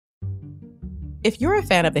If you're a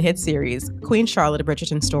fan of the hit series, Queen Charlotte, A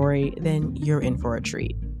Bridgerton Story, then you're in for a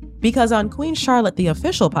treat. Because on Queen Charlotte, the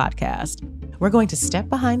official podcast, we're going to step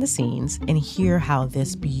behind the scenes and hear how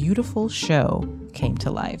this beautiful show came to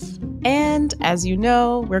life. And as you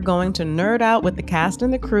know, we're going to nerd out with the cast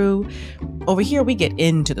and the crew. Over here, we get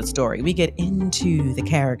into the story. We get into the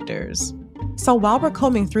characters. So while we're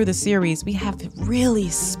combing through the series, we have really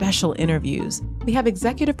special interviews. We have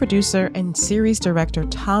executive producer and series director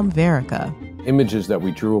Tom Verica. Images that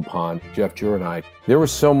we drew upon, Jeff Drew and I, there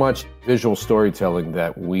was so much visual storytelling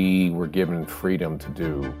that we were given freedom to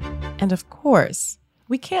do. And of course,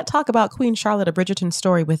 we can't talk about Queen Charlotte, A Bridgerton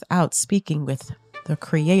Story without speaking with the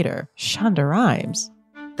creator, Shonda Rhimes.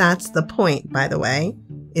 That's the point, by the way,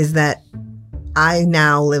 is that I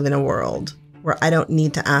now live in a world where I don't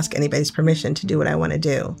need to ask anybody's permission to do what I want to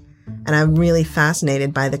do. And I'm really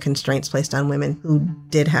fascinated by the constraints placed on women who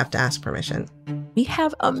did have to ask permission. We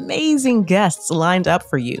have amazing guests lined up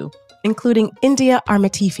for you, including India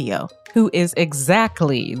Armatifio, who is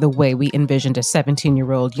exactly the way we envisioned a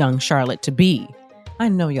 17-year-old young Charlotte to be. I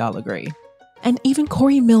know y'all agree. And even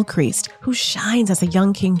Corey Milcreast, who shines as a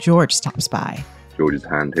young King George, stops by. George's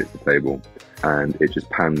hand hits the table and it just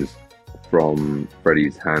pans from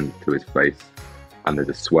Freddie's hand to his face, and there's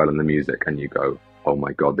a swell in the music and you go, oh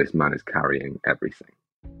my God, this man is carrying everything.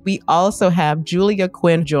 We also have Julia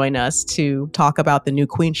Quinn join us to talk about the new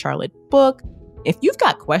Queen Charlotte book. If you've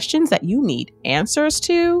got questions that you need answers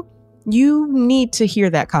to, you need to hear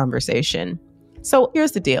that conversation. So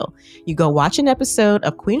here's the deal. You go watch an episode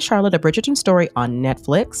of Queen Charlotte, A Bridgerton Story on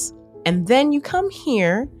Netflix, and then you come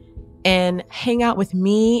here and hang out with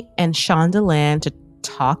me and Shonda Land to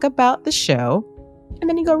talk about the show, and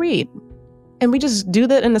then you go read. And we just do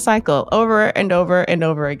that in a cycle over and over and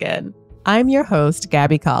over again. I'm your host,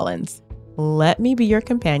 Gabby Collins. Let me be your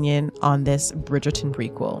companion on this Bridgerton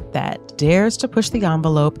prequel that dares to push the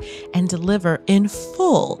envelope and deliver in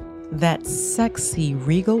full that sexy,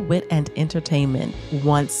 regal wit and entertainment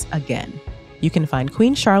once again. You can find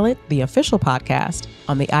Queen Charlotte, the official podcast,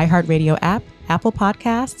 on the iHeartRadio app, Apple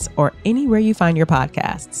Podcasts, or anywhere you find your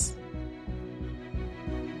podcasts.